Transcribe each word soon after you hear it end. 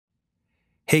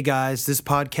Hey guys, this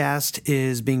podcast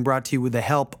is being brought to you with the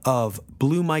help of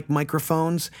Blue Mic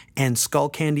microphones and Skull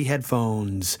Candy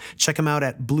headphones. Check them out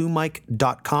at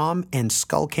bluemic.com and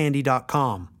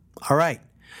skullcandy.com. All right,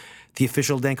 the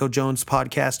official Danko Jones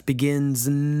podcast begins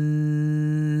now.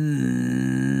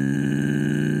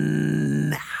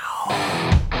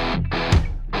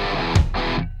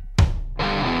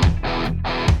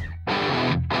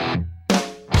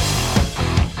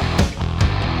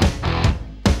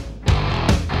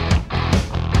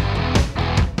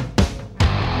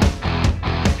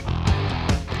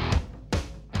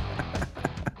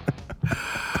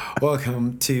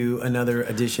 Welcome to another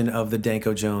edition of the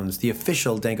Danko Jones, the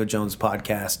official Danko Jones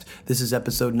podcast. This is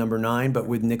episode number 9, but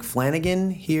with Nick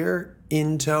Flanagan here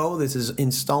in tow. This is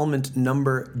installment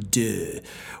number 2.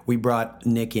 We brought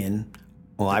Nick in.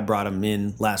 Well, I brought him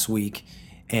in last week,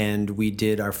 and we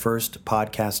did our first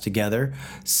podcast together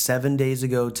 7 days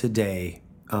ago today.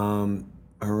 An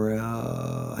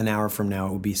hour from now,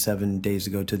 it will be 7 days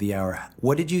ago to the hour.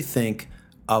 What did you think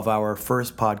of our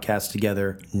first podcast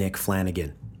together, Nick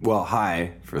Flanagan? Well,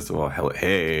 hi. First of all, hello.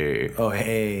 Hey. Oh,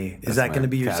 hey. Is that going to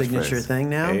be your signature thing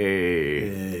now?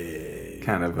 Hey.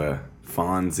 Kind of a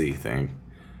Fonzie thing.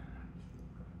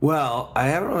 Well, I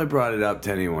haven't really brought it up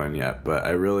to anyone yet, but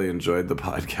I really enjoyed the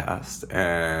podcast,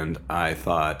 and I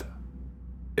thought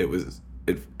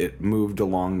it moved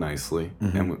along nicely,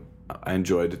 and I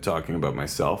enjoyed talking about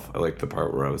myself. I liked the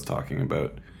part where I was talking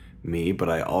about me, but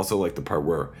I also liked the part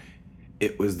where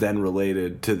it was then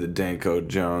related to the Danko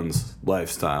Jones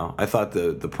lifestyle. I thought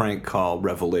the prank call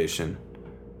revelation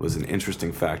was an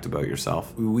interesting fact about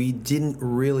yourself. We didn't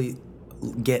really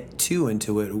get too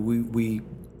into it. What are you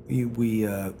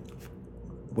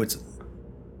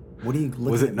looking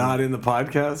Was it at not me? in the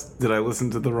podcast? Did I listen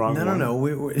to the wrong one?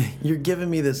 No. You're giving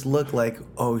me this look like,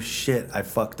 oh shit, I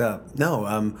fucked up. No,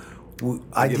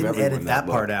 I didn't edit that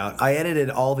part out. I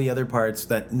edited all the other parts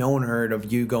that no one heard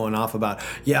of you going off about.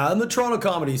 Yeah, in the Toronto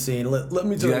comedy scene. Let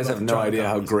me tell you. You guys have no idea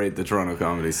how great the Toronto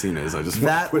comedy scene is. I just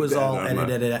that was all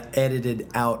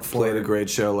edited out for. Played a great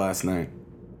show last night.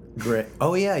 Great.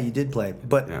 Oh yeah, you did play.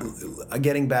 But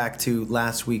getting back to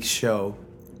last week's show,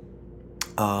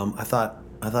 I thought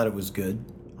it was good.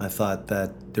 I thought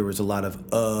that there was a lot of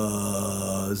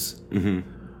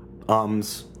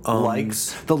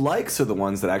Likes. The likes are the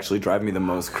ones that actually drive me the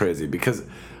most crazy, because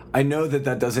I know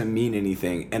that doesn't mean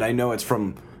anything, and I know it's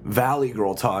from Valley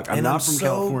Girl talk. I'm not from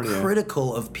California. I'm so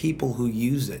critical of people who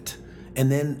use it,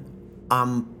 and then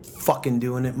I'm fucking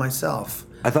doing it myself.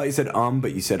 I thought you said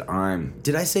but you said I'm.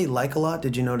 Did I say like a lot?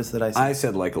 Did you notice that I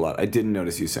said like a lot. I didn't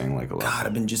notice you saying like a lot. God,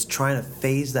 I've been just trying to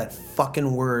phase that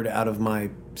fucking word out of my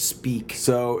speak.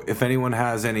 So if anyone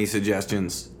has any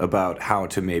suggestions about how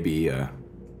to maybe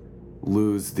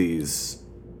lose these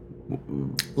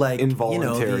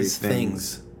involuntary these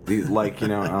things. These,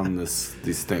 on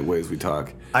these ways we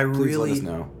talk. Please let us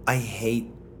know. I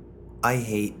hate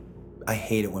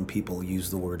it when people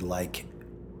use the word like.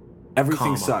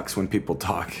 Everything sucks when people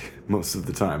talk most of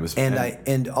the time.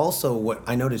 And also what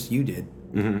I noticed you did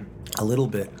a little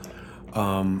bit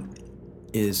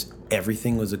is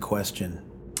everything was a question.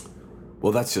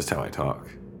 Well, that's just how I talk.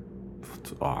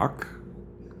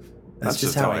 That's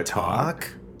just how I talk.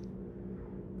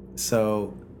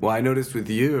 So. Well, I noticed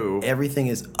with you, everything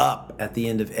is up at the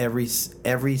end of every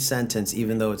sentence,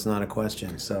 even though it's not a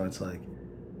question. So it's like,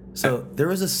 there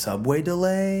was a subway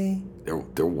delay.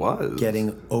 There was.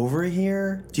 Getting over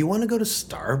here. Do you want to go to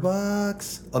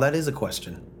Starbucks? Oh, that is a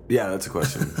question. Yeah, that's a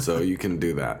question. So you can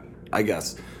do that, I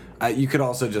guess. You could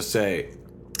also just say,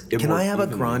 can I have a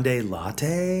grande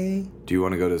latte? Do you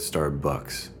want to go to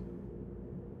Starbucks?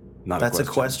 That's a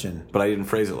question. But I didn't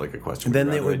phrase it like a question. Then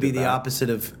it would be the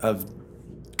opposite of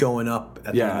going up.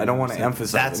 I don't want to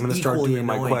emphasize. I'm going to start doing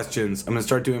my questions. I'm going to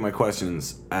start doing my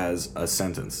questions as a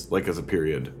sentence, like as a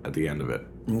period at the end of it.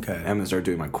 Okay. I'm going to start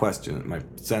doing my question,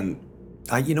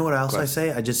 you know what else I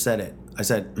say? I just said it. I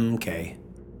said, okay.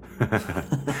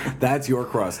 That's your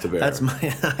cross to bear. That's my.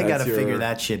 I got to figure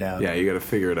that shit out. Yeah, you got to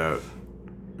figure it out.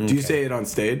 Okay. Do you say it on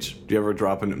stage? Do you ever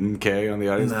drop an MK on the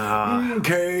audience? Nah.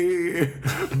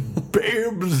 MK,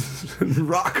 babes, and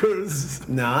rockers.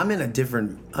 No, I'm in a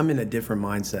different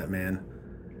mindset, man.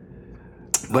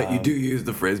 But you do use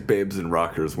the phrase babes and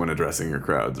rockers when addressing your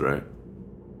crowds, right?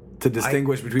 To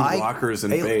distinguish between rockers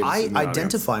and babes. I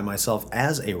identify myself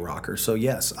as a rocker, so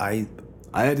yes, I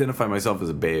identify myself as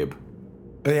a babe.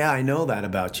 Yeah, I know that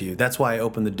about you. That's why I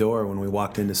opened the door when we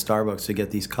walked into Starbucks to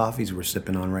get these coffees we're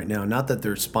sipping on right now. Not that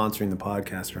they're sponsoring the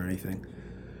podcast or anything,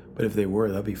 but if they were,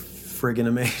 that'd be friggin'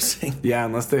 amazing. Yeah,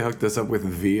 unless they hooked us up with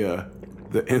Via.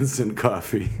 The instant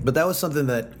coffee. But that was something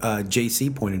that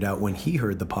JC pointed out when he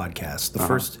heard the podcast. The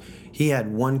first, he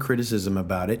had one criticism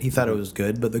about it. He thought it was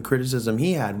good, but the criticism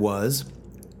he had was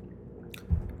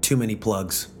too many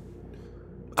plugs.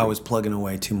 I was plugging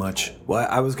away too much. Well,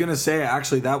 I was gonna say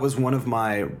actually that was one of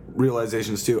my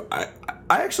realizations too. I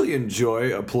actually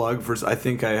enjoy a plug for. I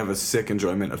think I have a sick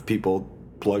enjoyment of people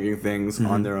plugging things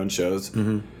on their own shows,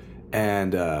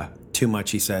 and Too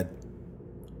much, he said.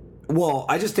 Well,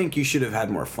 I just think you should have had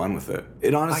more fun with it.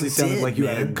 It honestly sounded like you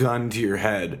had a gun to your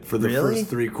head for the first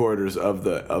 3/4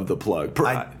 of the plug.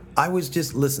 I was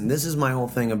just listen. This is my whole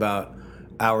thing about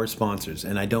our sponsors,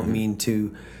 and I don't mean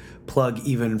to plug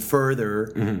even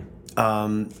further,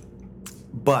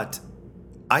 but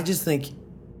I just think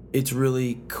it's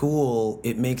really cool.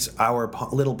 It makes our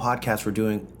little podcast we're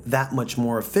doing that much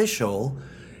more official,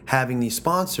 having these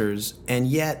sponsors, and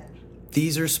yet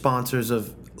these are sponsors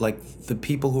of. Like the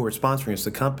people who are sponsoring us, the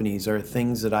companies, are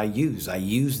things that I use. I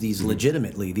use these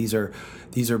legitimately. These are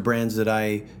brands that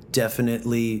I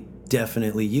definitely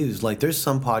use. Like there's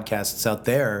some podcasts out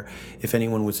there, if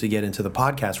anyone was to get into the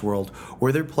podcast world,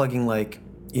 where they're plugging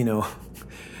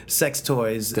sex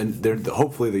toys. Then they're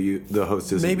hopefully the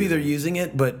host is maybe they're using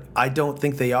it, but I don't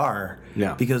think they are.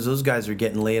 Yeah. Because those guys are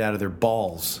getting laid out of their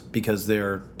balls because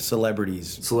they're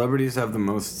celebrities. Celebrities have the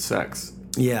most sex.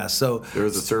 Yeah, so there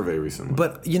was a survey recently.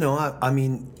 But I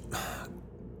mean,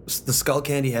 the Skull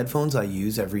Candy headphones I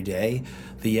use every day,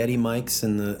 the Yeti mics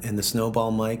and the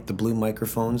Snowball mic, the blue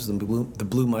microphones, the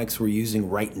blue mics we're using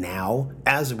right now,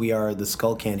 as we are the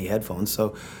Skull Candy headphones.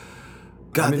 So,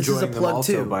 God, this is a plug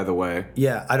also, too. By the way,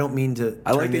 yeah, I don't mean to.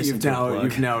 I like that you've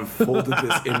now folded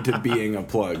this into being a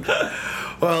plug.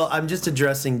 Well, I'm just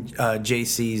addressing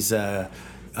JC's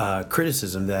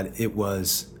criticism that it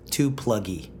was too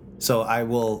pluggy. So I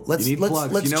will let's change the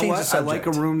subject. I like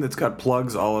a room that's got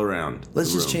plugs all around.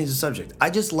 Let's just change the subject.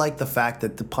 I just like the fact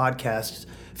that the podcast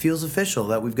feels official,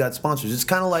 that we've got sponsors. It's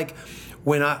kind of like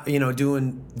when I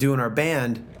doing our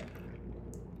band.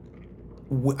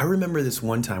 I remember this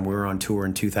one time we were on tour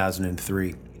in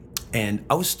 2003, and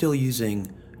I was still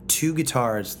using 2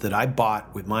 guitars that I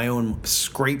bought with my own,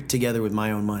 scraped together with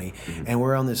my own money, and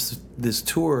we're on this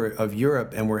tour of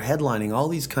Europe, and we're headlining all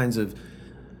these kinds of,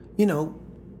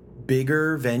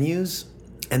 bigger venues,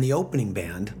 and the opening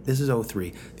band, this is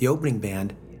 03, the opening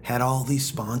band had all these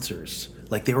sponsors.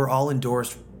 Like they were all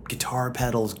endorsed guitar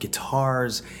pedals,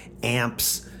 guitars,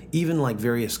 amps, even like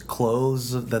various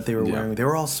clothes that they were wearing. They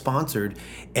were all sponsored,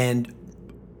 and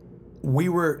we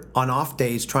were on off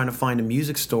days trying to find a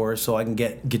music store so I can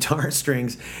get guitar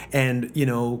strings and,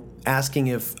 asking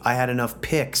if I had enough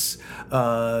picks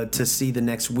to see the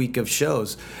next week of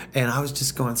shows. And I was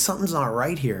just going, something's not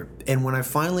right here. And when I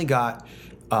finally got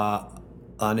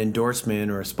an endorsement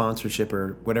or a sponsorship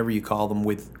or whatever you call them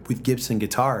with Gibson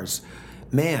guitars,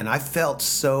 man, I felt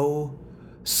so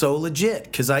legit,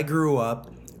 because I grew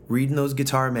up reading those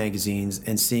guitar magazines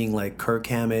and seeing like Kirk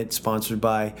Hammett sponsored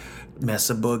by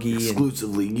Mesa Boogie.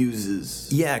 Exclusively uses.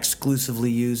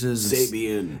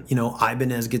 Sabian.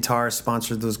 Ibanez Guitars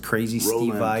sponsored those crazy Roland.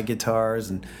 Steve Vai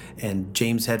guitars, and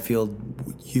James Hetfield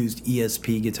used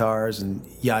ESP guitars and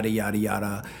yada, yada,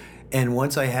 yada. And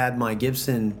once I had my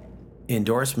Gibson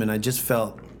endorsement, I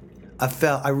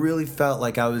really felt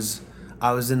like I was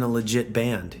in a legit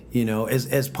band,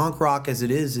 as punk rock as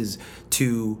it is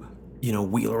to,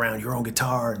 wheel around your own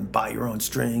guitar and buy your own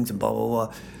strings and blah, blah,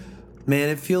 blah. Man,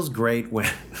 it feels great when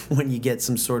you get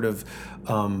some sort of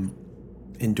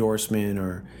endorsement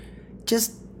or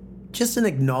just an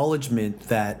acknowledgement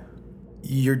that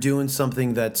you're doing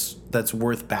something that's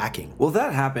worth backing. Well,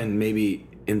 that happened maybe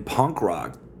in punk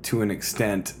rock to an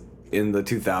extent in the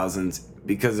 2000s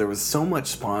because there was so much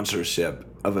sponsorship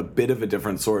of a bit of a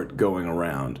different sort going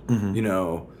around.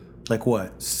 Like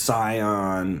what?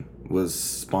 Scion was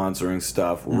sponsoring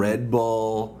stuff. Red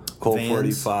Bull, Colt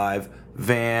 45,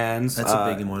 Vans. That's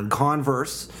a big one.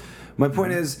 Converse. My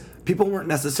point is, people weren't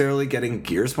necessarily getting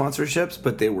gear sponsorships,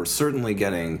 but they were certainly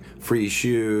getting free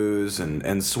shoes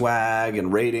and swag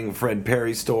and raiding Fred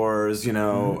Perry stores,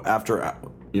 after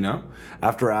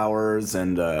hours.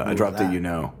 And I dropped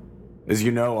a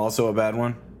Is also a bad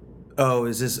one? Oh,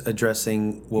 is this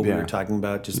addressing what we were talking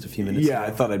about just a few minutes ago? Yeah, I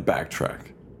thought I'd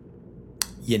backtrack.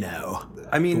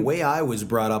 I mean, the way I was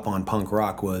brought up on punk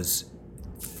rock was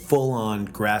full-on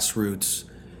grassroots,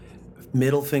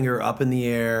 middle finger up in the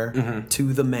air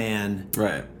to the man.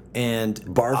 Right. And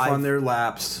barf on their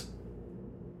laps.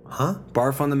 Huh?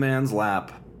 Barf on the man's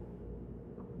lap.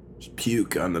 Just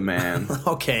puke on the man.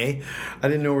 Okay. I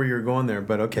didn't know where you were going there,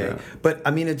 but okay. Yeah. But,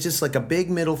 I mean, it's just like a big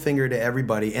middle finger to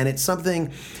everybody. And it's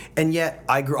something... And yet,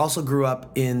 I also grew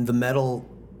up in the metal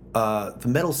the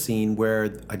metal scene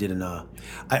where I did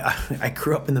I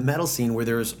grew up in the metal scene where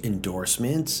there's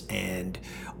endorsements and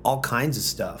all kinds of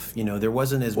stuff. You know, there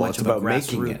wasn't as much of a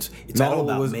grassroots. It's metal all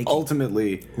about was making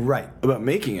ultimately right about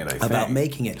making it. I think about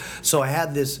making it. So I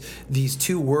had these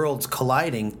two worlds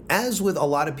colliding, as with a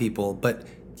lot of people, but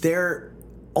there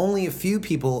only a few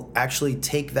people actually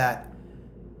take that,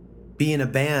 be in a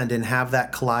band and have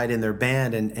that collide in their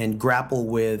band and grapple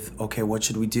with, okay, what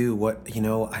should we do? What, you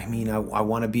know, I mean, I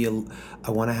want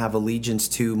to have allegiance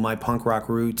to my punk rock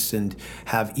roots and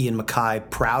have Ian MacKaye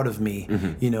proud of me,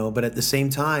 you know, but at the same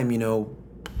time, you know,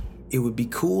 it would be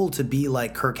cool to be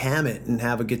like Kirk Hammett and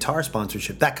have a guitar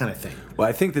sponsorship, that kind of thing. Well,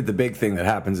 I think that the big thing that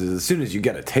happens is as soon as you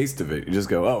get a taste of it, you just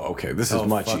go, oh, okay, this is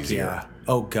much easier. Yeah.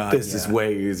 Oh, God, This is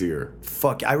way easier.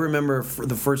 Fuck, I remember for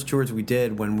the first tours we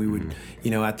did when we would,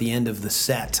 you know, at the end of the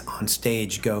set on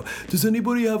stage go, does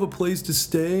anybody have a place to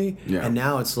stay? Yeah. And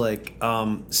now it's like,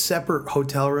 separate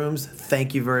hotel rooms,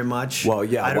 thank you very much. Well,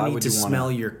 yeah, I don't why need would to you wanna-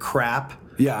 smell your crap.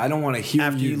 Yeah, I don't want to hear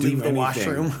After you do leave the anything.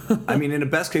 washroom. I mean, in a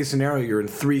best case scenario, you're in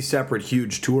 3 separate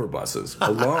huge tour buses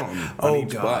alone on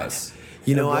each bus.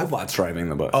 You know, robots driving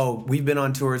the bus. Oh, we've been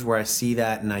on tours where I see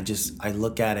that and I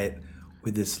look at it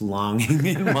with this longing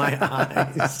in my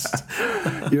eyes.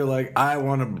 You're like, I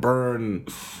want to burn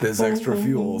this extra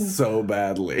fuel so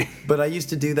badly. But I used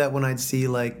to do that when I'd see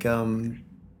like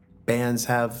bands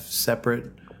have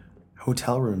separate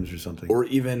hotel rooms or something. Or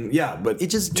even, yeah, but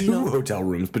It just, 2 you know- hotel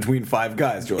rooms between 5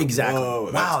 guys. You're like, Exactly. whoa,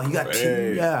 Wow, that's you got 2.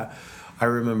 great. Yeah. I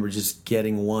remember just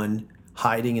getting one,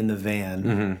 hiding in the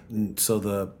van, so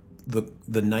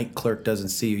the night clerk doesn't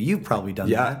see you. You've probably done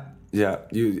that. Yeah.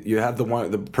 You have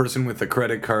the person with the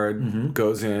credit card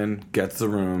goes in, gets the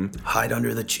room. Hide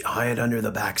under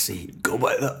the back seat. Go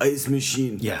by the ice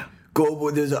machine. Yeah.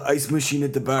 Go, there's an ice machine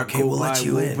at the back. Okay, Go we'll let by,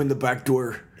 you we'll in. open the back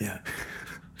door. Yeah.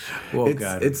 Oh,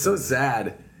 God. It's so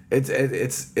sad. It's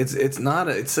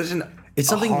such an It's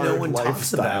something no hard one talks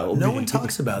lifestyle. about. No one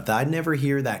talks about that. I never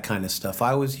hear that kind of stuff.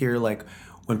 I always hear like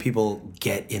when people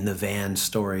get in the van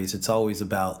stories, it's always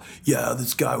about, yeah,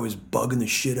 this guy was bugging the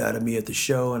shit out of me at the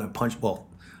show and I punched. Well,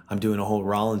 I'm doing a whole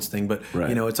Rollins thing, but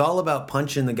you know, it's all about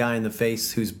punching the guy in the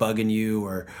face who's bugging you,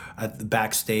 or at the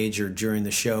backstage or during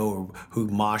the show, or who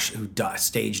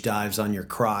stage dives on your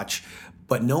crotch.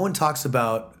 But no one talks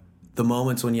about the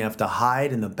moments when you have to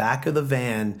hide in the back of the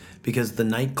van because the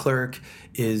night clerk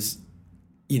is,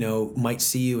 you know, might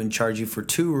see you and charge you for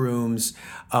 2 rooms,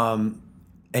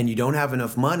 and you don't have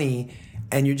enough money,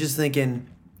 and you're just thinking,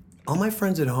 all my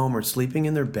friends at home are sleeping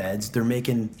in their beds. They're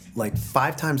making like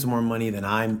 5 times more money than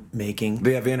I'm making.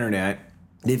 They have internet.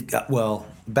 They've got, well,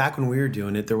 back when we were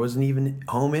doing it, there wasn't even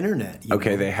home internet.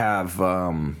 Okay, they have.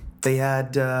 They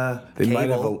had They cable. might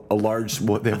have a large.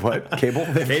 What? They have what? Cable?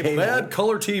 They have Cable. They had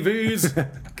color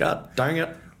TVs. God dang it.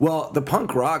 Well, the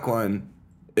punk rock one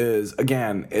is,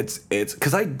 again, it's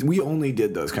because we only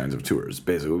did those kinds of tours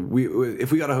basically.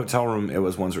 If we got a hotel room, it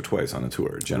was once or twice on a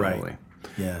tour generally. Right.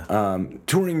 Yeah.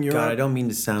 Touring Europe. God, I don't mean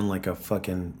to sound like a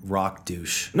fucking rock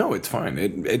douche. No, it's fine.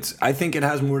 It's. I think it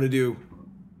has more to do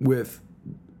with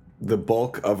the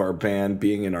bulk of our band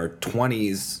being in our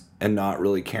 20s and not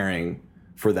really caring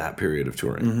for that period of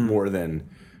touring more than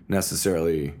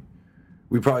necessarily.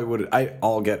 We probably would. I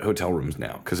all get hotel rooms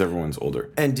now because everyone's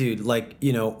older. And dude, like,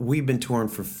 you know, we've been touring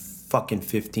for fucking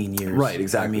 15 years. Right,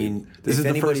 exactly. I mean, this is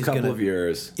if the first couple gonna- of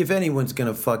years. If anyone's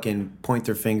gonna fucking point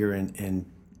their finger and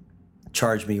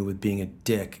charge me with being a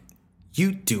dick,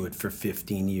 you do it for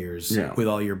 15 years with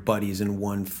all your buddies in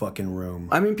one fucking room.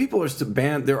 I mean, people are still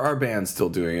there are bands still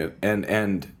doing it,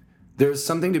 and there's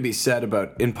something to be said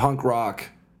about in punk rock.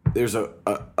 There's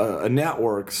a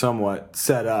network somewhat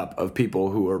set up of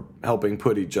people who are helping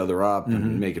put each other up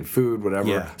and making food,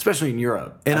 whatever. Especially in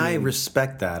Europe, And I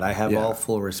respect that. I have all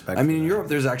full respect. I mean, for in that. Europe,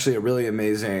 there's actually a really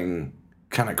amazing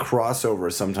kind of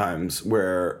crossover sometimes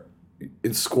where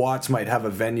squats might have a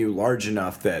venue large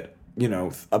enough that, you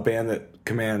know, a band that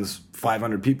commands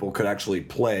 500 people could actually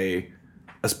play,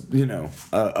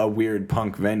 a weird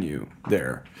punk venue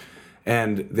there.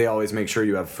 And they always make sure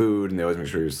you have food, and they always make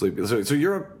sure you're sleeping. So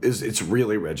Europe it's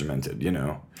really regimented, you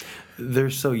know.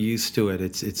 They're so used to it.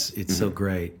 It's so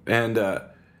great. And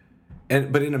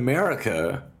but in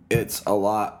America, it's a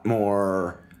lot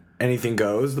more anything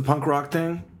goes. The punk rock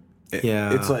thing.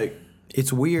 It's like.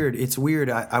 It's weird. It's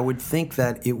weird. I would think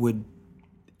that it would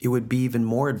be even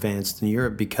more advanced in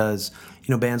Europe because,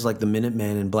 you know, bands like the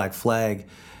Minutemen and Black Flag,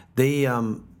 they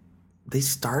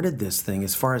started this thing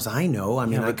as far as I know. I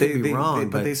mean, I could be wrong,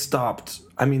 but they stopped.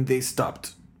 I mean, they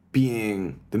stopped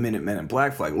being the Minutemen and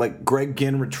Black Flag. Like Greg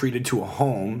Ginn retreated to a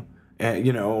home and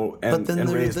but then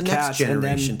raised the next cats,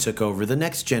 generation took over. The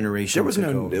next generation there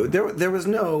was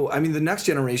no. I mean, the next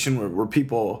generation were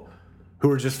people who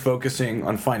were just focusing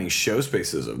on finding show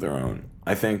spaces of their own.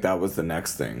 I think that was the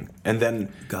next thing, and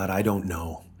then God, I don't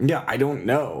know. Yeah, I don't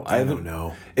know. I don't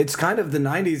know. It's kind of the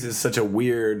 '90s is such a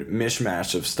weird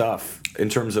mishmash of stuff in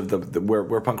terms of the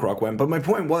where punk rock went. But my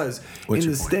point was, in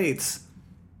the States,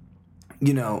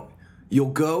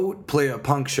 you'll go play a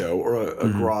punk show or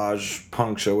a garage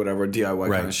punk show, whatever, a DIY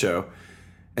kind of show,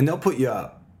 and they'll put you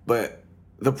up. But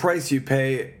the price you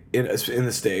pay in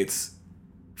the States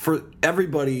for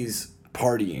everybody's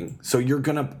partying, so you're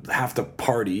gonna have to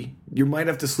party. You might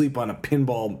have to sleep on a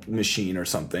pinball machine or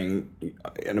something.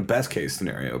 In a best case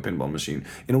scenario, a pinball machine.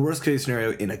 In a worst case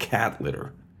scenario, in a cat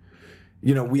litter.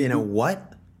 In a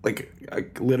what? Like a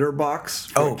litter box.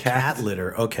 For a cat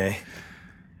litter. Okay.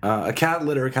 A cat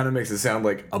litter kind of makes it sound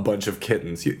like a bunch of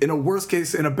kittens. In a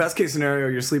best case scenario,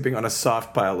 you're sleeping on a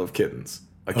soft pile of kittens,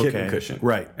 a kitten cushion,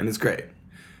 right? And it's great.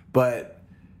 But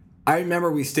I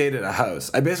remember we stayed at a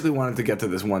house. I basically wanted to get to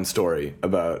this one story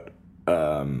about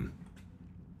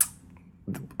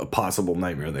a possible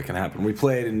nightmare that can happen. We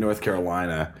played in North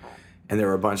Carolina, and there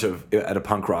were at a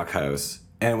punk rock house,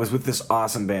 and it was with this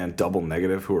awesome band, Double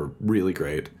Negative, who were really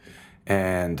great,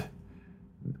 and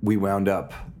we wound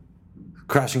up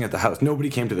crashing at the house. Nobody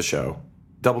came to the show.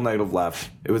 Double Negative left.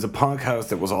 It was a punk house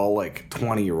that was all like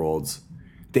 20-year-olds.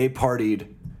 They partied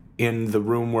in the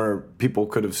room where people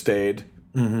could have stayed.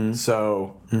 Mm-hmm.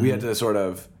 So we had to sort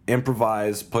of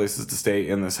improvise places to stay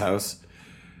in this house.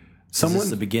 Is this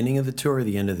the beginning of the tour or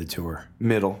the end of the tour?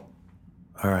 Middle.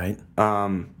 All right.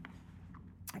 Our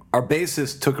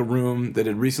bassist took a room that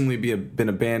had recently been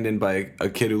abandoned by a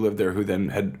kid who lived there who then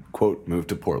had, quote, moved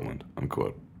to Portland,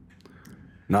 unquote.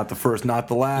 Not the first, not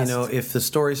the last. If the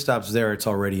story stops there, it's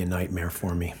already a nightmare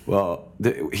for me. Well,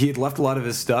 he had left a lot of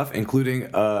his stuff, including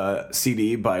a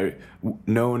CD by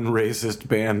known racist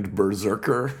band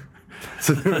Berserker.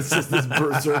 So there was just this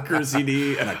Berserker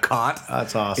CD and a cot.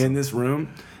 That's awesome. In this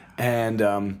room. And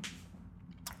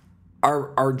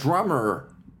our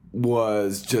drummer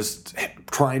was just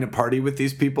trying to party with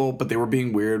these people, but they were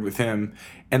being weird with him.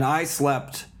 And I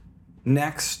slept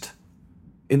next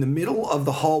in the middle of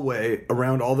the hallway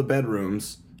around all the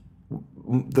bedrooms.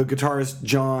 The guitarist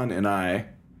John and I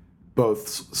both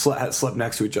slept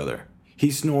next to each other.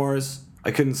 He snores.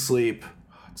 I couldn't sleep.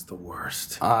 It's the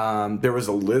worst. There was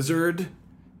a lizard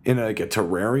in a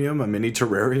terrarium, a mini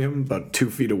terrarium, about 2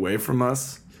 feet away from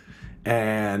us.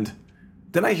 And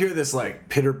then I hear this like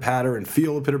pitter patter and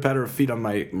feel a pitter patter of feet on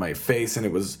my face, and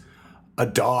it was a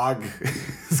dog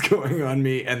is going on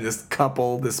me, and this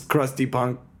crusty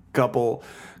punk couple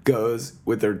goes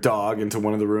with their dog into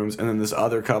one of the rooms, and then this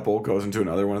other couple goes into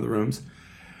another one of the rooms.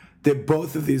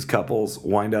 Both of these couples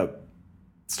wind up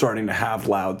starting to have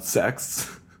loud sex.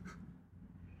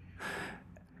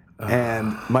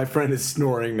 And my friend is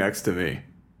snoring next to me.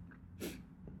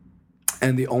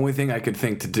 And the only thing I could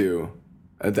think to do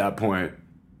at that point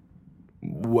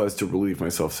was to relieve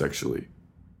myself sexually.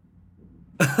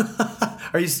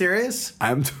 Are you serious?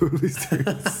 I'm totally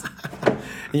serious.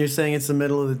 And you're saying it's the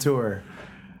middle of the tour?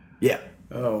 Yeah.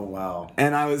 Oh, wow.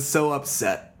 And I was so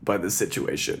upset by the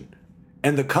situation.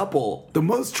 And the couple, the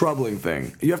most troubling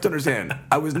thing, you have to understand,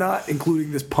 I was not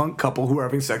including this punk couple who were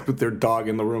having sex with their dog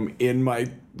in the room in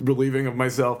my relieving of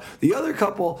myself. The other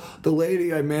couple, the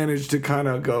lady, I managed to kind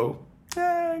of go,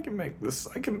 I can make this,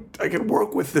 I can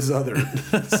work with this other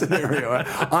scenario.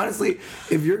 Honestly,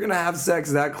 if you're going to have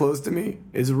sex that close to me,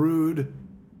 it's rude.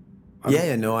 I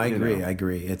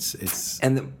agree. It's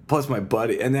and then, plus my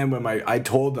buddy, and then when I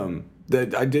told them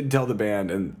that I did tell the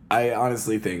band, and I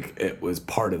honestly think it was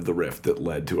part of the rift that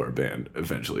led to our band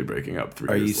eventually breaking up 3 years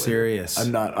later. Are you serious?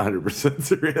 I'm not 100%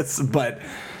 serious, but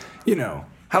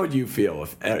how would you feel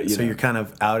if so you're kind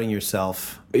of outing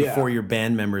yourself before your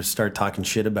band members start talking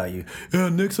shit about you? Yeah,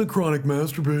 Nick's a chronic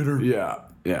masturbator.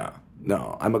 Yeah.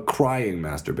 No, I'm a crying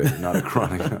masturbator, not a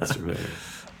chronic masturbator.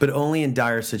 But only in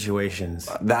dire situations.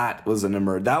 That was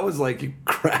that was like you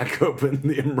crack open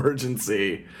the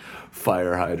emergency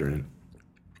fire hydrant.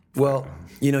 Well,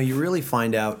 you really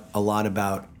find out a lot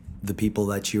about the people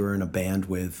that you're in a band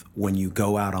with when you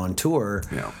go out on tour.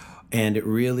 Yeah. And it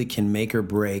really can make or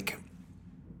break,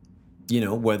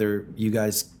 whether you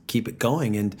guys keep it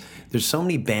going. And there's so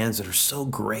many bands that are so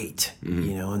great,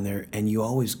 and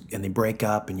they break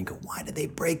up, and you go, why did they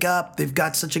break up? They've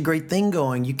got such a great thing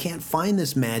going. You can't find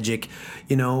this magic,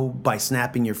 by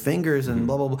snapping your fingers and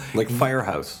blah, blah, blah. Like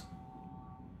Firehouse.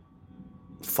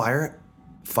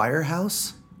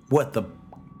 Firehouse? What, the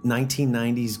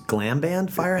 1990s glam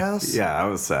band Firehouse? Yeah, I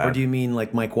was sad. Or do you mean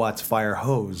like Mike Watt's Fire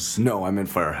Hose? No, I meant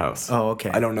Firehouse. Oh,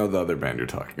 okay. I don't know the other band you're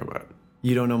talking about.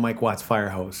 You don't know Mike Watt's Fire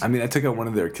Hose? I mean, I took out one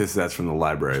of their cassettes from the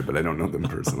library, but I don't know them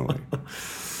personally.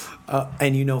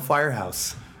 And you know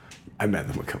Firehouse? I met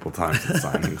them a couple times at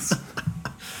signings.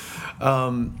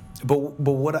 But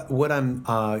what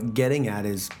I'm getting at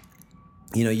is,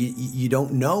 you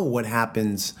don't know what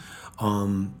happens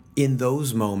in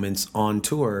those moments on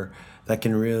tour that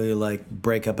can really like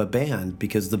break up a band,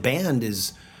 because the band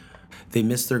is, they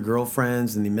miss their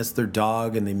girlfriends and they miss their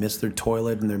dog and they miss their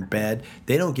toilet and their bed.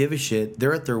 They don't give a shit.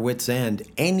 They're at their wits' end.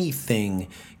 Anything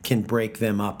can break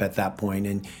them up at that point,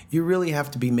 and you really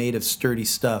have to be made of sturdy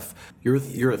stuff.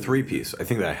 You're a three-piece. I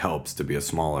think that helps to be a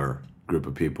smaller group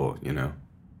of people,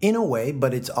 In a way,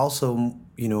 but it's also,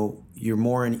 you're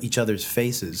more in each other's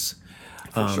faces.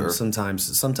 Sure.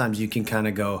 Sometimes you can kind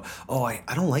of go, oh, I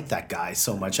don't like that guy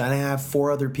so much. I have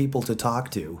 4 other people to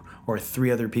talk to, or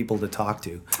 3 other people to talk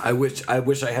to. I wish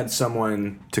I had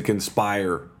someone to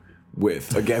conspire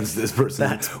with against this person.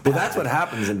 That's what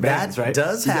happens in bands, right? That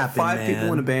does you happen, got 5 man.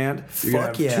 people in a band.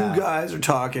 Fuck you yeah. 2 guys are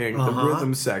talking. The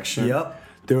rhythm section. Yep.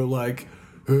 They're like,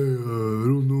 hey, I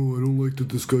don't know. I don't like that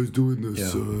this guy's doing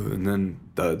this. Yeah. And then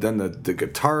the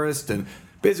guitarist, and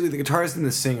basically the guitarist and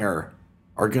the singer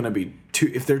are going to be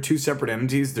if they're 2 separate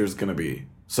entities, there's going to be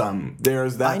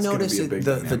I notice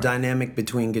the dynamic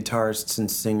between guitarists and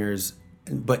singers,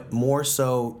 but more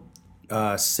so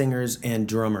singers and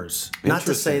drummers. Not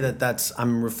to say that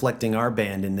I'm reflecting our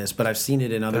band in this, but I've seen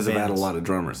it in other bands. Because I've had a lot of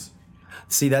drummers.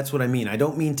 See, that's what I mean. I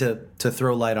don't mean to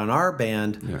throw light on our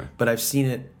band, but I've seen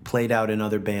it played out in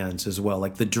other bands as well.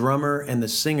 Like the drummer and the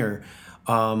singer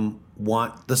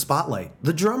want the spotlight.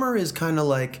 The drummer is kind of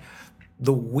like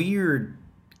the weird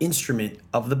instrument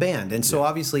of the band. And so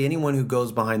obviously anyone who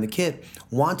goes behind the kit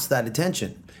wants that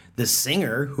attention. The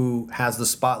singer, who has the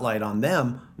spotlight on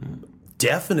them,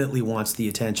 definitely wants the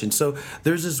attention. So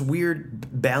there's this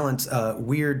weird balance,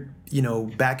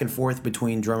 back and forth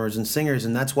between drummers and singers.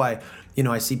 And that's why,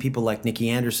 I see people like Nicky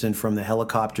Anderson from the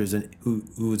Helicopters, and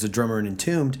who is a drummer in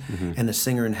Entombed, and the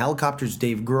singer in Helicopters,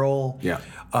 Dave Grohl,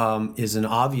 is an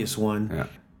obvious one. Yeah.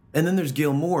 And then there's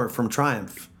Gil Moore from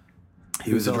Triumph.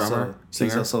 He was a drummer,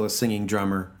 singer? He's also a singing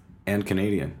drummer. And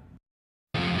Canadian.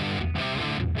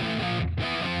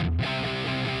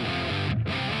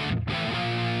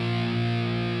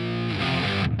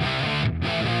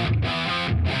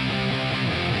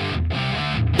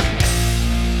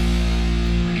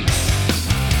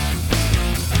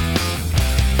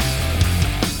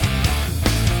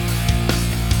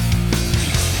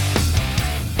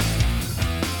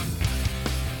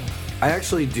 I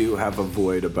actually do have a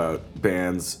void about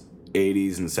bands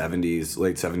 80s and 70s,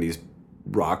 late 70s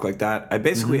rock like that. I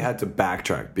basically had to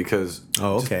backtrack because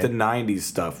just the 90s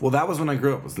stuff. Well, that was when I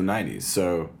grew up, was the 90s.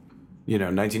 So,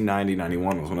 1990,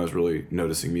 91 was when I was really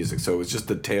noticing music. So it was just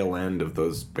the tail end of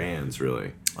those bands,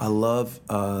 really. I love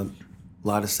a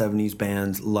lot of 70s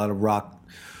bands, a lot of rock.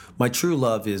 My true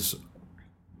love is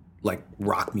like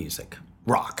rock music.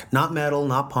 Rock. Not metal,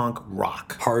 not punk,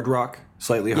 rock. Hard rock?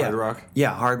 Slightly hard rock?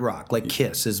 Yeah, hard rock. Like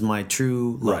Kiss is my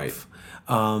true love.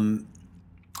 Right.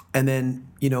 And then,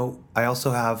 I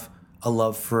also have a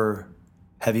love for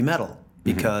heavy metal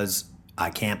because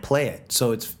I can't play it.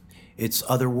 So it's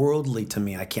otherworldly to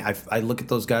me. I look at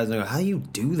those guys and I go, how do you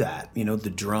do that?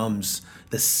 The drums,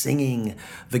 the singing,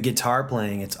 the guitar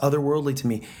playing, it's otherworldly to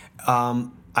me. I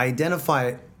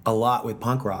identify a lot with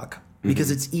punk rock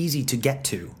because it's easy to get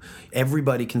to.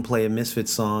 Everybody can play a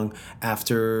Misfits song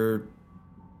after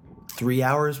 3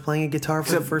 hours playing a guitar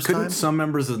for the first time. Couldn't some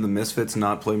members of the Misfits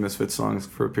not play Misfits songs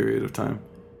for a period of time?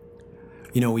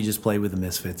 We just played with the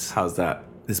Misfits. How's that?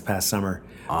 This past summer.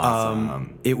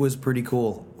 Awesome. It was pretty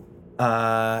cool.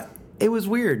 It was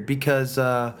weird because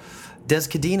Des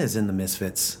Cadina's in the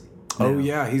Misfits. Oh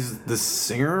yeah, he's the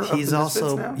singer of the Misfits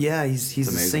now? He's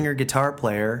a singer guitar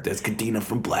player. Des Cadina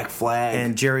from Black Flag.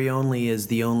 And Jerry Only is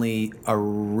the only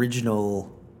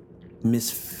original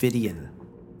Misfitian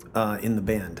in the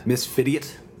band.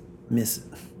 Misfitiot?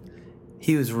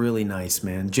 He was really nice,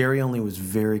 man. Jerry Only was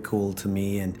very cool to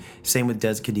me, and same with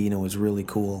Des Cadina was really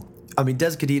cool. I mean,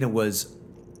 Des Cadina was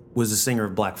a singer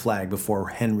of Black Flag before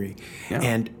Henry,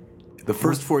 and the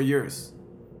first 4 years.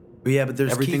 Yeah, but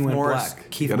there's Everything Keith went Morris. black.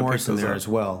 Keith Morris in there as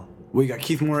well. We got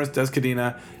Keith Morris, Des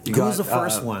Cadina. Who was the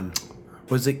first one?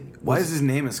 Was it? Why is his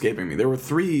name escaping me? There were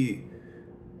 3.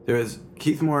 There was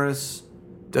Keith Morris,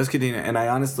 Des Cadina, and I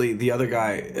honestly, the other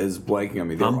guy is blanking on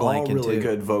me. They're all really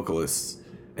good vocalists,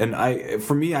 and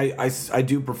I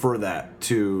do prefer that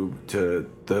to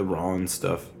the Rollins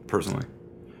stuff personally.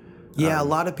 Yeah, a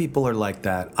lot of people are like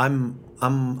that. I'm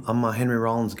I'm a Henry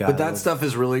Rollins guy. But that stuff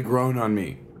has really grown on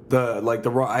me.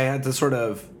 I had to sort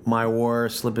of My War,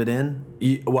 Slip It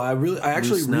In. Well, I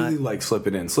actually really like Slip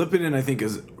It In. Slip It In, I think,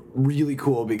 is really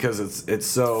cool because it's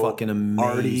so fucking amazing.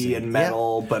 arty and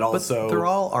metal, but also they're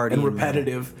all arty and and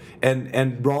repetitive.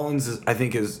 And Rollins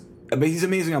he's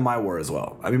amazing on My War as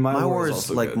well. I mean, My War is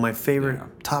also like good. my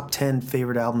favorite top 10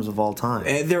 favorite albums of all time.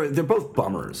 And they're both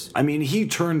bummers. I mean, he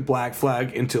turned Black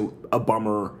Flag into a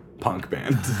bummer punk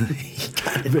band. He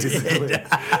kind of did.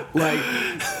 Like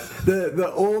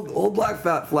the old Black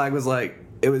Flag was like,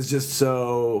 it was just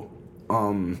so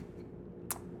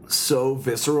so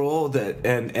visceral that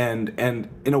and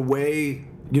in a way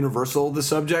universal, the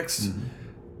subjects.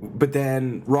 But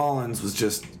then Rollins was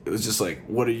just like,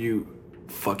 what are you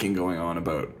fucking going on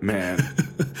about, man?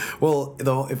 Well,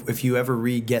 though, if you ever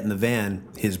read Get in the Van,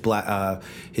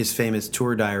 his famous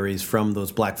tour diaries from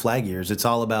those Black Flag years, it's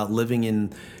all about living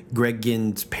in Greg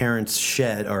Ginn's parents'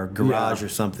 shed or garage or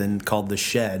something called The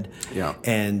Shed. Yeah.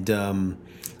 And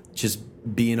just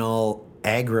being all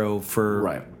aggro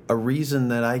for a reason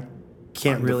that I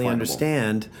can't really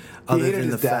understand. Other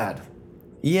than the fact.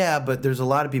 Yeah, but there's a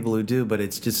lot of people who do, but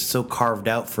it's just so carved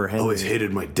out for Henry. Always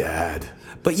hated my dad.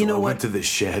 But you know what? I went to the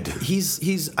shed.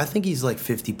 He's I think he's like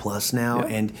 50 plus now,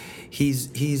 and he's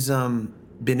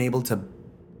been able to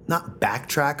not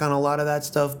backtrack on a lot of that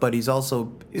stuff, but he's built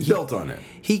on it.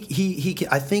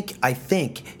 I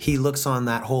think he looks on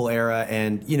that whole era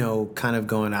and kind of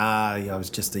going, I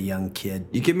was just a young kid.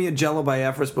 You give me a Jello by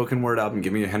Afro spoken word album,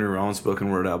 give me a Henry Rollins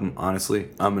spoken word album. Honestly,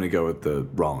 I'm gonna go with the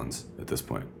Rollins at this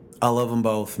point. I love them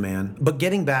both, man. But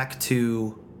getting back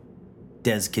to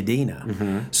Des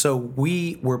Cadena. So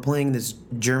we were playing this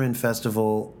German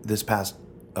festival this past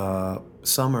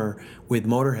summer with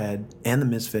Motorhead and the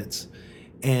Misfits.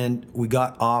 And we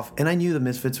got off, and I knew the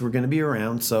Misfits were going to be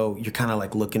around, so you're kind of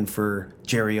like looking for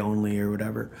Jerry Only or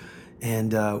whatever.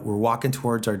 And we're walking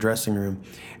towards our dressing room,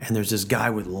 and there's this guy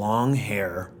with long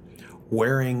hair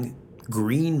wearing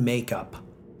green makeup.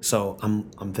 So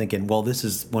I'm thinking, well, this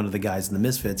is one of the guys in the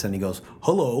Misfits, and he goes,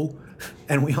 hello.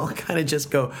 And we all kind of just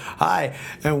go, hi.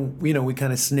 And, we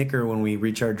kind of snicker when we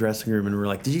reach our dressing room, and we're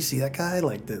like, did you see that guy?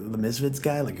 Like the Misfits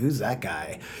guy? Like, who's that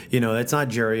guy? That's not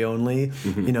Jerry Only.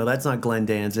 That's not Glenn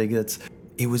Danzig.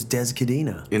 It was Des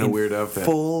Cadena. In a weird outfit.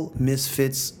 Full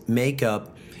Misfits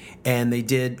makeup. And they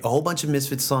did a whole bunch of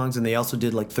Misfits songs, and they also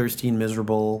did like Thirsty and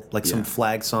Miserable, like some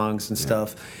Flag songs and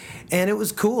stuff. And it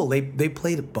was cool. They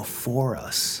played it before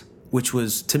us, which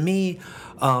was, to me,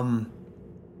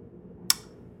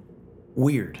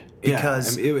 weird.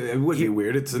 Because it would be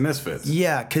weird. It's the Misfits.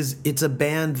 Yeah, because it's a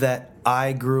band that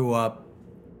I grew up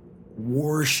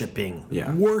worshiping.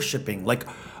 Yeah. Worshiping. Like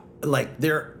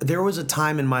there was a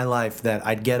time in my life that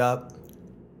I'd get up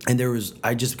and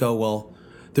I'd just go, well,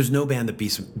 there's no band that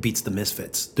beats the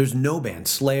Misfits. There's no band.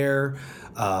 Slayer,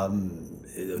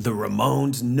 the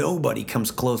Ramones, nobody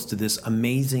comes close to this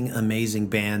amazing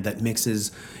band that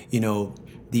mixes,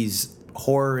 these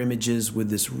horror images with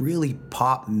this really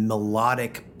pop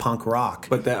melodic punk rock.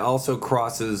 But that also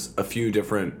crosses a few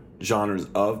different genres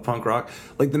of punk rock.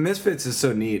 Like the Misfits is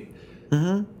so neat.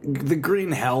 The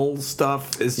Green Hell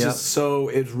stuff is just so,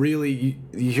 it's really,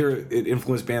 you hear it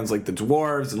influenced bands like the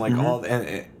Dwarves and like all,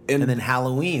 and then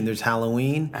Halloween. There's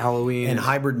Halloween, and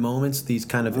Hybrid Moments. These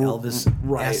kind of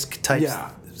Elvis-esque type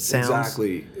sounds.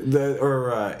 Exactly.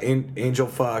 Angel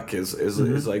Fuck is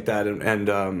like that, and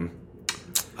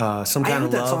some kind I heard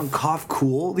of that love. song "Cough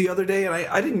Cool" the other day, and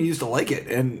I didn't used to like it,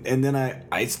 and then I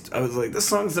was like, this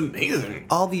song's amazing.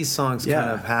 All these songs kind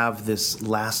of have this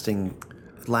lasting.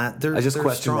 I just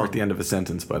question mark strong. the end of a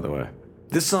sentence, by the way.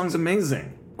 This song's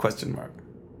amazing. Question mark.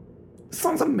 This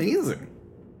song's amazing.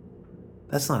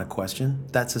 That's not a question.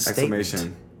 That's a statement.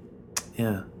 Exclamation.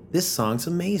 Yeah. This song's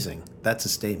amazing. That's a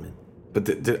statement.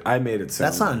 But I made it sound.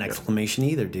 That's not like an exclamation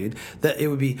either, dude. That it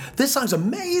would be, this song's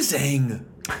amazing.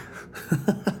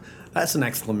 That's an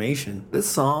exclamation. This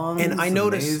song. And I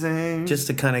noticed, amazing. just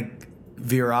to kind of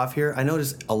veer off here, I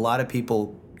noticed a lot of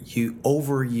people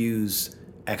overuse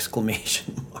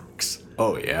exclamation marks.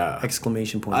 Oh yeah.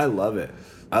 Exclamation points. I love it.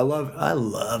 I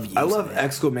love using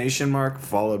exclamation mark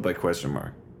followed by question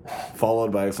mark.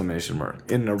 Followed by exclamation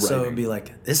mark in a writing. So it'd be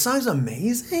like, this song's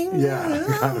amazing? Yeah.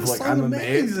 Kind of like, I'm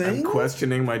amazed. Amazing. I'm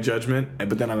questioning my judgment,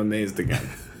 but then I'm amazed again.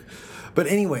 But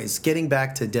anyways, getting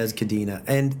back to Des Cadena,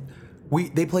 and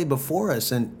they played before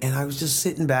us, and I was just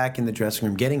sitting back in the dressing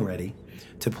room getting ready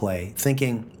to play,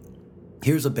 thinking,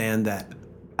 here's a band that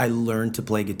I learned to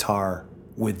play guitar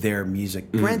with their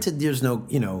music. Granted, there's no,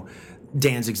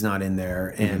 Danzig's not in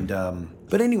there, and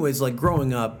but anyways, like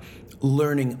growing up,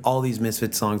 learning all these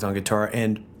Misfits songs on guitar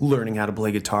and learning how to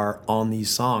play guitar on these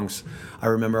songs. I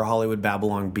remember Hollywood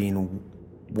Babylon being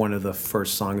one of the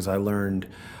first songs I learned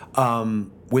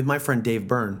with my friend Dave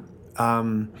Byrne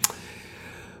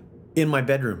in my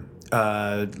bedroom,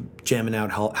 jamming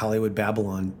out Hollywood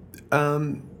Babylon.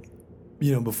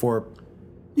 Before.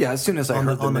 Yeah, as soon as I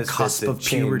heard on the Misfits, cusp of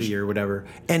puberty or whatever,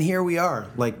 and here we are,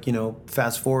 like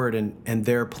fast forward, and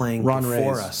they're playing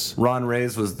before us. Ron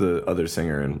Reyes was the other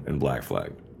singer in Black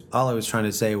Flag. All I was trying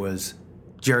to say was,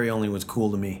 Jerry only was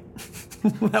cool to me.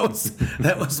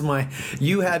 that was my.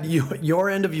 You had your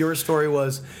end of your story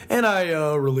was, and I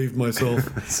relieved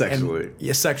myself sexually.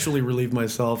 Sexually relieved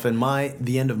myself, and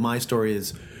the end of my story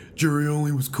is, Jerry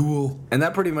only was cool, and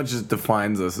that pretty much just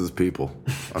defines us as people,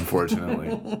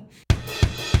 unfortunately.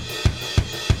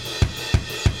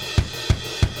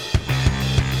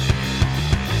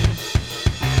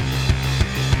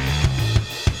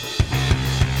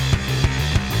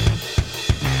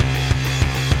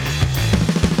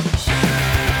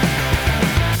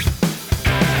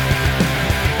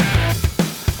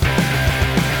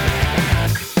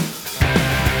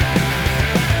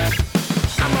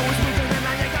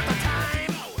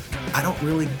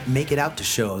 Really make it out to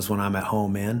shows when I'm at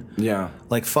home, man. Yeah.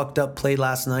 Like Fucked Up played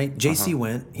last night. JC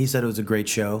went. He said it was a great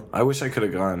show. I wish I could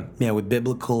have gone. Yeah, with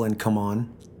Biblical and Come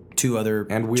On, two other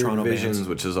and Weird Toronto Visions, bands.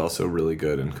 which is also really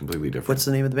good and completely different. What's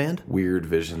the name of the band? Weird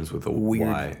Visions with a Weird.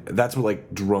 Y. That's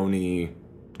like droney,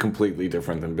 completely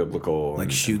different than Biblical. Like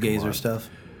shoegazer stuff?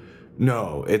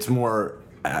 No, it's more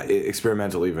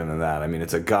experimental even than that. I mean,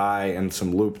 it's a guy and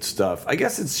some looped stuff. I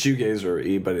guess it's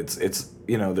shoegazer-y, but it's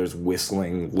there's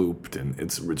whistling looped and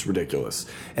it's ridiculous.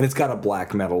 And it's got a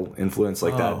black metal influence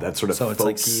like that sort of so it's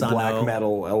folky like black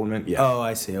metal element. Yeah. Oh,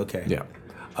 I see. Okay. Yeah.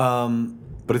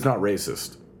 But it's not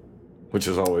racist, which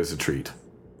is always a treat.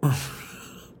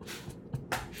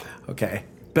 Okay.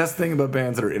 Best thing about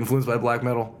bands that are influenced by black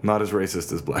metal, not as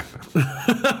racist as black metal.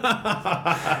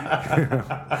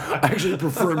 I actually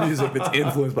prefer music that's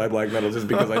influenced by black metal just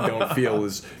because I don't feel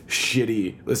as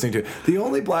shitty listening to it. The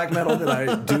only black metal that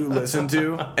I do listen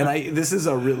to, and this is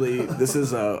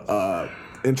a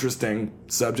interesting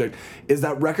subject, is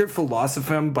that record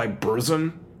Philosophem by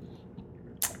Burzum.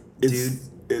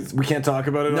 We can't talk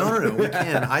about it. No, we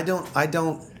can. I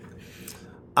don't.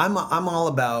 I'm all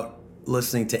about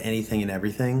listening to anything and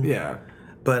everything. Yeah.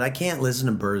 But I can't listen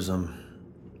to Burzum.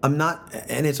 I'm not,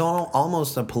 and it's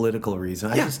almost a political reason.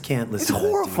 I just can't listen. It's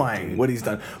horrifying what he's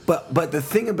done. But the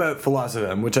thing about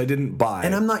Philosophem, which I didn't buy,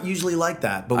 and I'm not usually like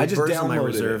that, but with Burzum I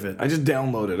reserve it. I just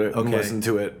downloaded it and listened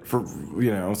to it for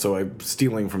so I'm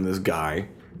stealing from this guy.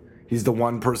 He's the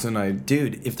one person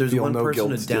Dude, if there's one person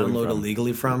to download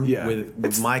illegally from,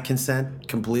 with my consent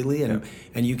completely, and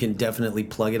you can definitely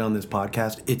plug it on this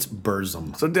podcast, it's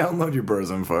Burzum. So download your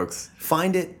Burzum, folks.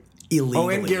 Find it illegally. Oh,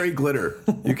 and Gary Glitter.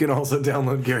 You can also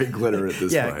download Gary Glitter at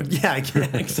this point. Yeah, I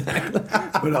can, exactly.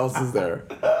 What else is there?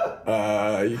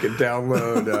 You can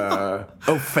download...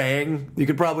 Fang. You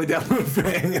could probably download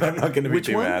Fang, and I'm not going to be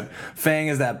too mad. Fang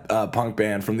is that punk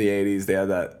band from the 80s. They had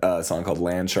that song called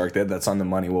Land Shark. They had that song, The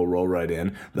Money Will Roll Right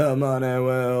In. The money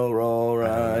will roll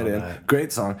right in. That.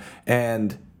 Great song.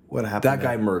 And... What happened? That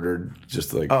guy murdered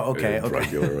just like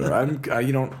regular.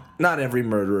 Not every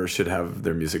murderer should have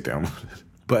their music downloaded.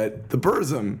 But the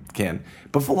Burzum can.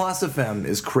 But Philosophem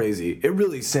is crazy. It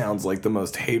really sounds like the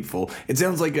most hateful. It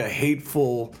sounds like a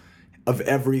hateful of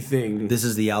everything. This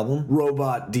is the album?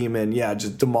 Robot demon,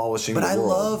 just demolishing the world. But I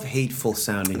love hateful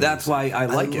sounding. That's why I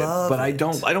like it. But I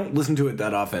don't listen to it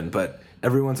that often. But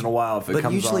every once in a while, if it comes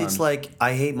on. But usually it's like,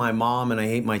 I hate my mom and I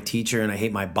hate my teacher and I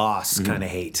hate my boss kind of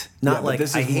hate. Not like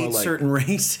I hate certain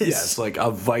races. Yes, like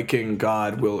a Viking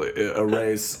god will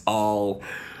erase all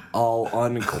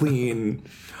unclean,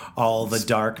 all the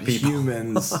dark people,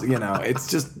 humans.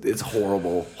 It's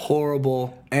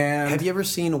horrible. And have you ever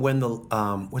seen when the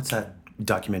what's that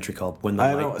documentary called? When the I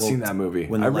haven't seen that movie.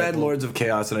 I read Lords of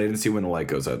Chaos and I didn't see When the Light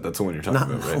Goes Out. That's the one you're talking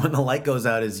about, right? When the Light Goes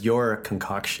Out is your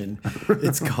concoction.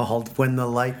 It's called When the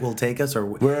Light Will Take Us, or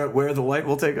Where the Light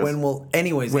Will Take Us.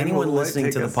 Anyone listening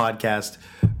to the podcast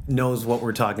knows what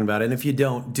we're talking about, and if you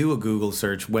don't, do a Google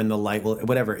search. When the Light Will,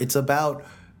 whatever. It's about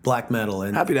black metal.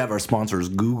 And happy to have our sponsors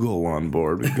Google on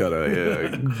board. We've got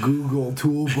a Google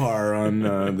toolbar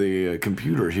on the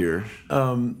computer here.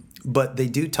 But they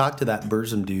do talk to that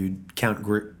Burzum dude, Count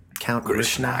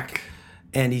Grishnak,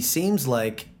 and he seems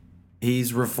like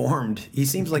he's reformed. He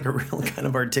seems like a real kind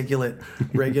of articulate,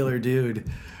 regular dude.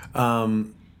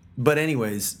 But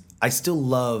anyways, I still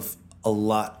love a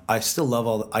lot. I still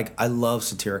love I love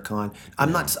Satyricon.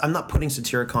 I'm not putting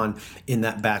Satyricon in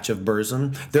that batch of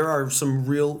Burzum. There are some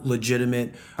real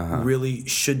legitimate, really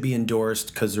should be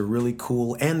endorsed because they're really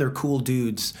cool and they're cool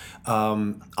dudes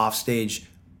off stage.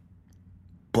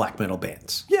 Black metal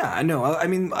bands. Yeah, I know. I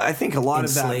mean, I think a lot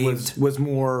Enslaved. of that was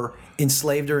more.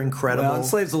 Enslaved are incredible. Well,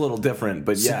 Enslaved's a little different,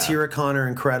 but yeah. Satyricon are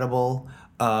incredible.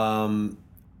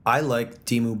 I like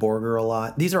Dimmu Borgir a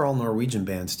lot. These are all Norwegian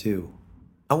bands too.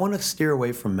 I want to steer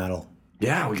away from metal.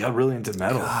 Yeah, we got really into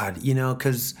metal. God,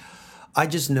 because I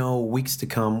just know weeks to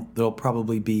come there'll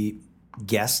probably be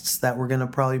guests that we're gonna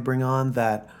probably bring on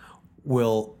that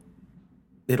will.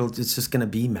 It's just gonna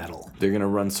be metal. They're gonna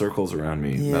run circles around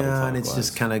me. Yeah, and it's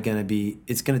just kind of gonna be.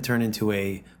 It's gonna turn into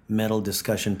a metal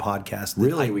discussion podcast. That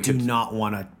Really, I do not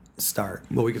want to start.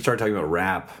 Well, we could start talking about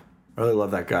rap. I really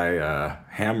love that guy,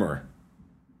 Hammer.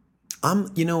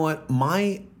 You know what?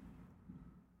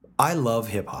 I love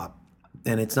hip hop,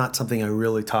 and it's not something I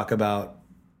really talk about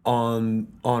on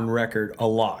record a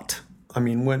lot. I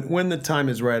mean, when the time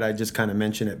is right, I just kind of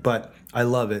mention it, but I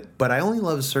love it. But I only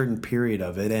love a certain period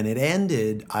of it, and it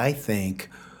ended, I think,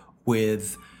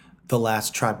 with the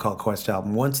last Tribe Called Quest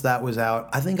album. Once that was out,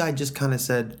 I think I just kind of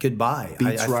said goodbye.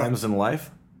 Beats, Rhymes, and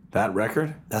Life? That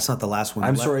record? That's not the last one.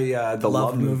 I'm sorry, the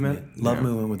Love Movement? Love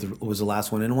Movement was the last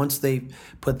one. And once they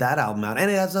put that album out, and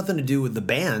it has nothing to do with the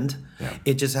band,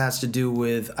 it just has to do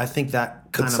with, I think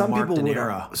that kind of marked an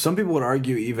era. Some people would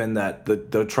argue even that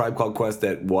the Tribe Called Quest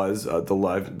that was the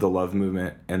Love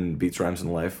Movement and Beats, Rhymes,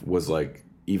 and Life was like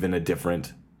even a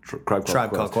different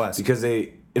Tribe Called Quest. Because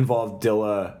they involved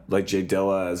Dilla, like Jay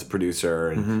Dilla as a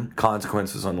producer, and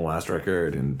Consequences on the last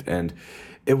record, and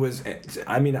it was.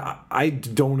 I mean, I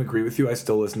don't agree with you. I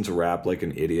still listen to rap like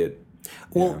an idiot.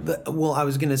 Well, I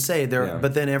was gonna say there,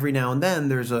 but then every now and then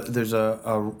there's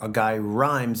a guy who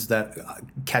rhymes that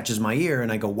catches my ear,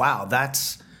 and I go, wow,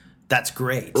 that's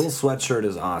great. Earl Sweatshirt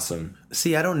is awesome.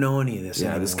 See, I don't know any of this. Yeah,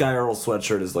 anymore. this guy Earl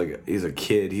Sweatshirt is like, he's a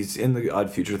kid. He's in the Odd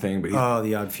Future thing, but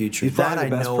the Odd Future. He's that the I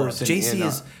best know of. person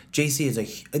JC is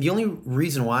the only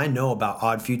reason why I know about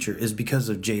Odd Future is because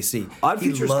of JC. Odd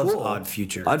Future's loves cool. Odd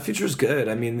Future. Odd Future's good.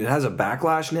 I mean, it has a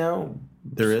backlash now.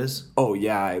 There is. Oh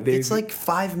yeah, it's like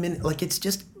 5 minutes. Like it's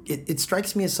just. It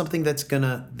strikes me as something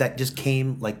that just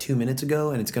came like 2 minutes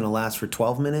ago, and it's gonna last for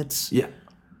 12 minutes. Yeah,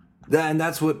 and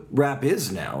that's what rap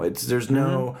is now. There's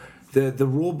no. The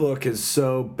rule book is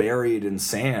so buried in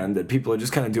sand that people are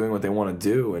just kind of doing what they want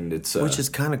to do, and it's which is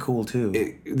kind of cool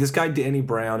too. This guy Danny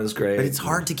Brown is great, but it's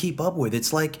hard to keep up with.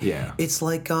 It's like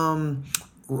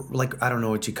like I don't know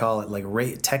what you call it,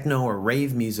 like techno or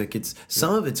rave music.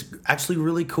 Some of it's actually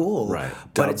really cool, right?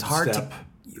 But it's hard to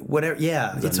whatever.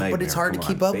 Yeah, but it's hard to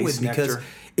keep up with because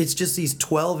it's just these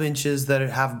 12 inches that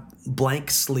have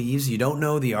blank sleeves. You don't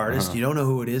know the artist, you don't know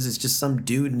who it is. It's just some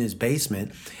dude in his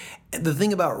basement. The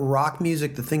thing about rock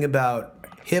music, the thing about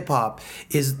hip hop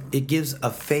is it gives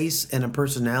a face and a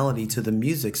personality to the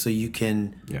music, so you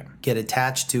can get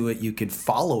attached to it. You can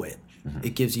follow it.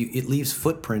 It leaves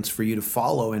footprints for you to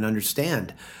follow and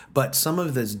understand. But some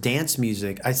of this dance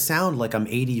music, I sound like I'm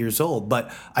 80 years old, but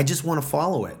I just want to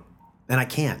follow it, and I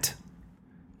can't.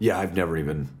 Yeah, I've never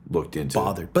even looked into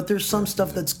bothered. But there's some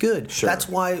stuff that's good. Sure. That's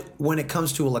why when it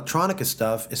comes to electronica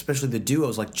stuff, especially the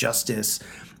duos like Justice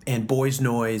and Boys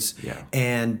Noise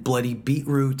and Bloody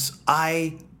Beetroots,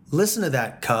 I listen to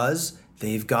that because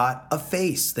they've got a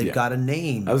face, they've got a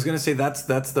name. I was gonna say that's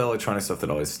the electronic stuff that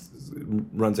always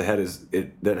runs ahead,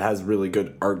 that has really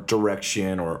good art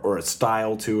direction or a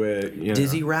style to it.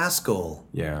 Dizzy Rascal.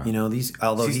 Yeah. These,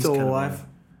 although he's still alive.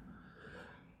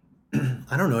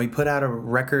 I don't know. He put out a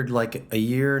record like a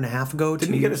year and a half ago.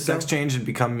 Didn't he get a sex change and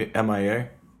become MIA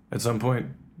at some point?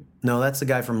 No, that's the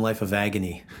guy from Life of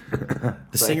Agony.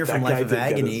 The singer from Life of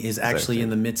Agony is actually in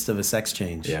the midst of a sex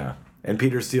change. Yeah. And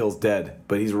Peter Steele's dead,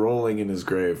 but he's rolling in his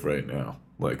grave right now,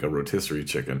 like a rotisserie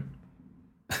chicken.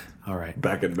 All right.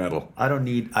 Back in metal. I don't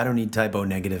need typo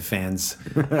negative fans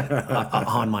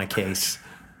on my case.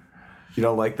 You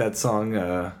don't like that song,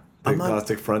 the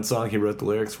Agnostic Front song he wrote the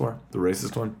lyrics for? The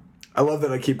racist one? I love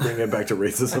that I keep bringing it back to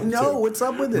racism. No, what's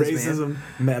up with this, racism,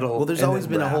 metal. Well, there's always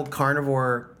been a whole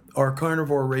carnivore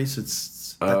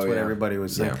racists. That's what everybody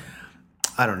was saying. Yeah.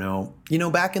 I don't know.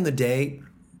 Back in the day,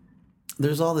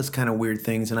 there's all this kind of weird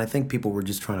things, and I think people were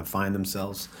just trying to find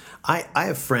themselves. I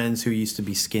have friends who used to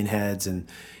be skinheads, and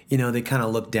they kind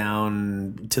of look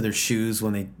down to their shoes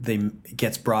when they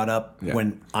gets brought up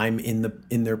when I'm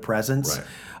in their presence. Right.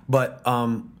 But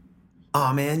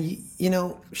man,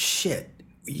 shit.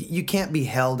 You can't be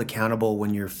held accountable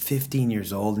when you're 15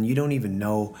 years old and you don't even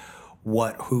know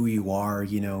who you are.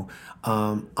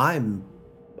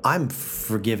 I'm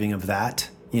forgiving of that.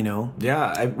 you know?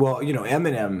 Yeah, well, you know,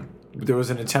 Eminem, there was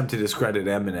an attempt to discredit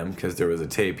Eminem because there was a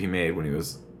tape he made when he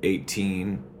was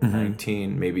 18,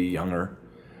 19, maybe younger,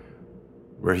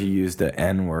 where he used the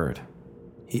N-word.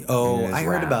 I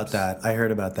heard about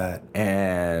that.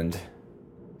 And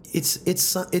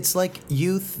it's like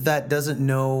youth that doesn't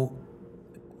know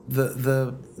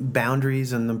the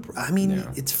boundaries and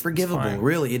it's forgivable. It's fine.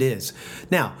 Really, it is.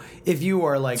 Now, if you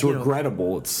are like, it's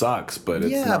regrettable. It sucks, but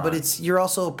it's not. But you're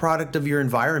also a product of your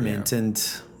environment, and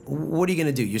what are you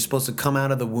going to do? You're supposed to come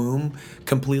out of the womb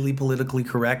completely politically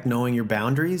correct, knowing your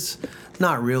boundaries?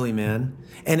 Not really, man.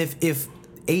 And if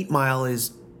 8 Mile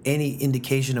is any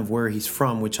indication of where he's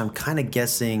from, which I'm kind of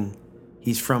guessing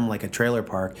he's from like a trailer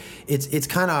park, it's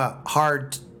kind of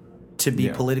hard to be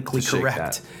politically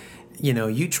correct. You know,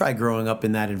 you try growing up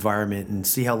in that environment and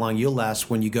see how long you'll last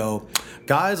when you go,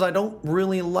 guys, I don't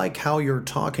really like how you're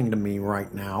talking to me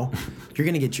right now. You're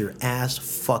going to get your ass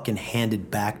fucking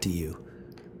handed back to you.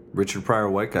 Richard Pryor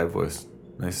white guy voice.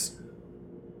 Nice.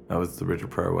 That was the Richard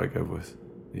Pryor white guy voice.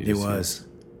 It was.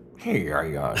 Hey,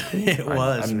 it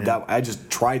was, man. I just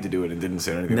tried to do it and didn't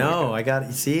say anything. No, like it. I got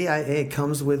it. See, it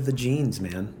comes with the genes,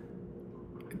 man.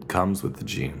 It comes with the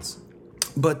genes.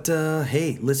 But,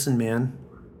 hey, listen, man.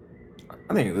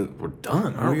 I think we're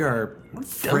done. We are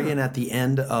friggin' at the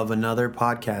end of another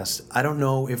podcast. I don't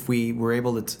know if we were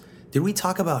able to... Did we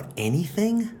talk about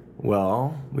anything?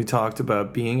 Well, we talked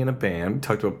about being in a band. We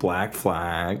talked about Black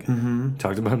Flag. Mm-hmm.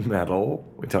 Talked about metal.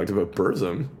 We talked about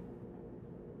Burzum.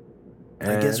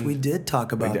 I guess we did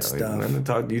talk about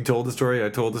stuff. You told the story. I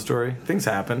told the story. Things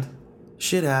happened.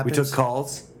 Shit happens. We took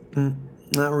calls.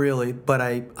 Not really, but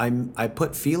I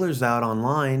put feelers out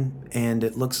online, and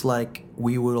it looks like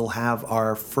we will have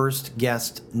our first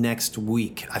guest next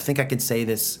week. I think I can say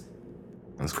this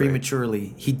prematurely.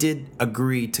 Great. He did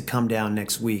agree to come down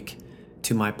next week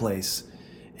to my place,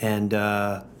 and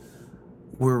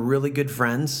we're really good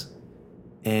friends,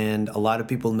 and a lot of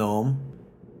people know him.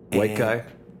 White guy.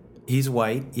 He's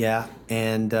white, yeah.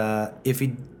 And if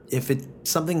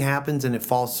something happens and it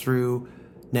falls through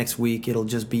next week, it'll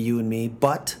just be you and me.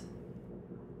 But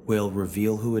we'll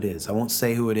reveal who it is. I won't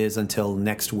say who it is until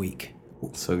next week.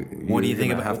 So what do you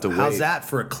think about? Have to wait. How's that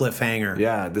for a cliffhanger?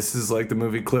 Yeah, this is like the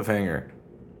movie Cliffhanger.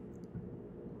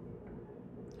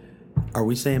 Are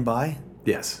we saying bye?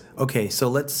 Yes. Okay, so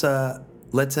let's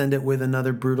end it with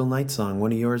another Brutal Night song.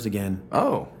 One of yours again.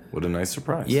 Oh, what a nice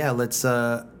surprise. Yeah, let's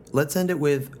end it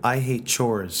with I Hate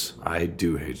Chores. I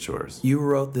do hate chores. You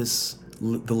wrote the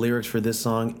lyrics for this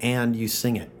song, and you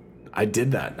sing it. I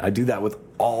did that. I do that with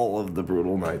all of the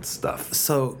Brutal Night stuff.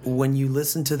 So when you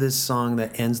listen to this song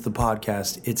that ends the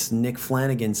podcast, it's Nick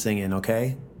Flanagan singing,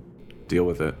 okay? Deal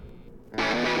with it.